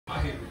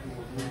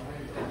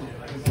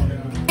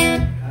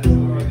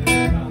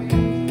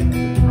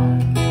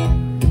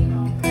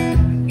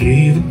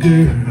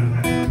girl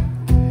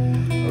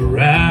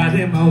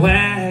riding my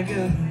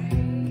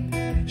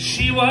wagon.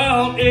 She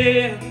walked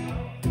in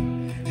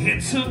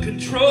and took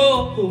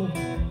control.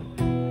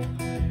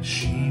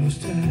 She was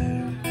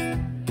tired,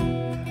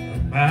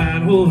 her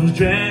mind was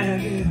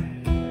dragging.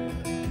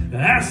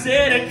 I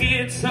said,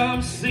 get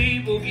some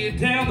sleep, we'll get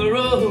down the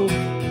road.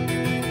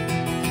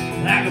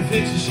 Like a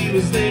picture, she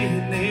was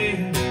laying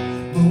there,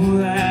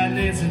 moonlight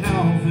dancing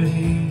off her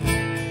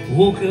head.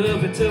 Woke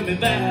up and took me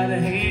by the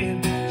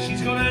hand.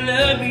 She's gonna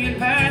love me in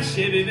my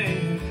Chevy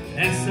van,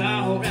 that's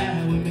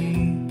alright with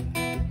me.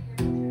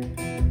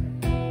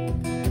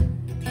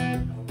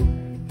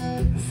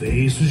 Her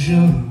face was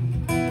young,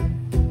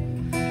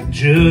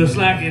 just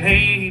like an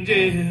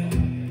angel.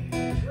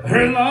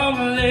 Her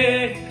long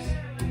legs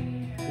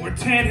were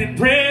tan and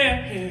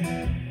brown.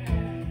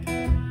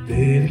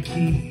 Better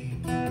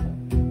keep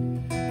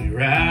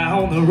your eye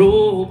on the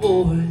road,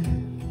 boy.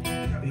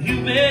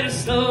 You better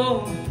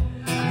slow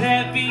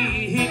that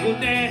vehicle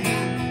down.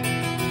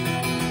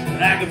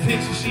 Like a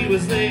picture, she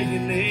was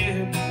laying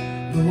there,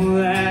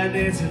 moonlight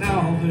dancing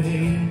off her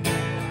head.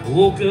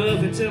 Woke up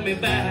and took me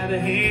by the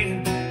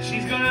hand.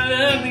 She's gonna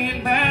love me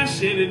in my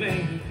Chevy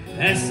van,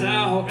 that's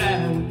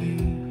alright with me.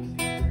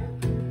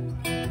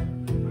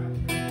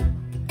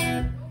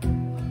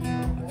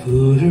 I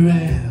put her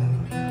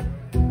out,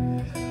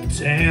 a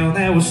town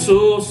that was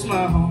so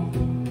small,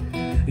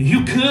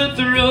 you could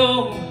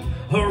throw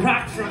a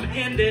rock from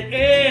end to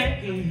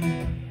end.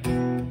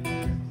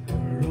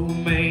 Her old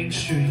Main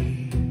Street,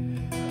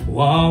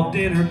 walked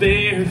in her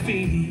bare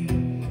feet.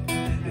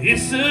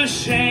 It's a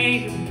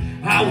shame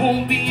I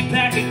won't be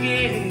back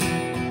again.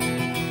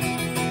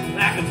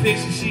 Like a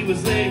picture, she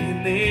was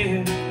laying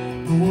there,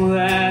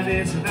 moonlight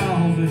dancing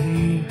off her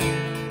head.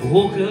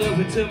 Woke up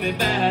and took me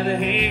by the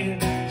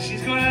hand.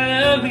 She's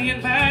gonna love me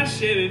in my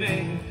Chevy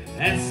van,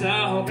 that's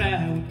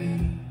alright with me.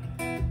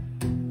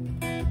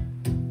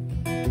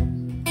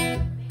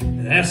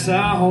 That's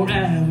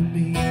alright with me.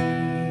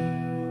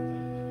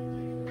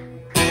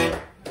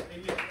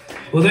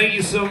 Well, thank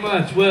you so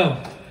much. Well,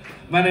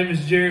 my name is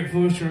Jarret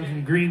Forrester. I'm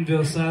from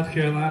Greenville, South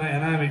Carolina,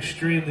 and I'm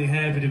extremely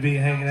happy to be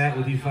hanging out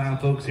with you fine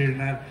folks here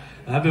tonight.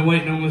 I've been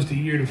waiting almost a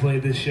year to play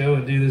this show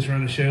and do this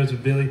run of shows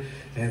with Billy,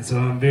 and so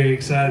I'm very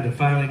excited to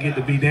finally get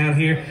to be down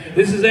here.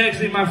 This is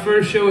actually my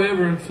first show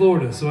ever in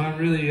Florida, so I'm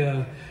really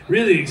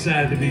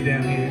excited to be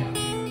down here.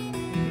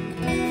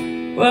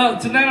 Well,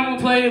 tonight I'm going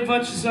to play a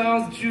bunch of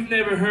songs that you've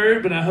never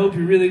heard, but I hope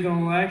you're really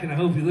going to like, and I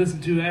hope you listen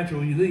to after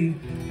we leave.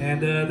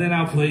 And then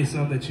I'll play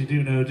some that you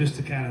do know, just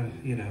to kind of,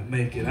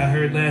 make it. I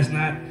heard last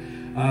night,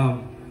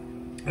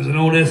 there's an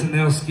old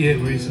SNL skit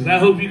where he says, I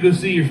hope you go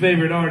see your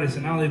favorite artist,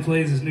 and all he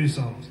plays is new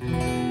songs.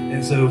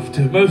 And so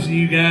to most of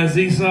you guys,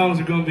 these songs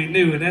are going to be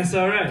new, and that's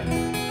all right.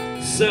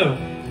 So,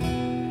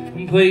 I'm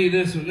going to play you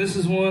this one. This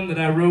is one that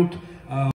I wrote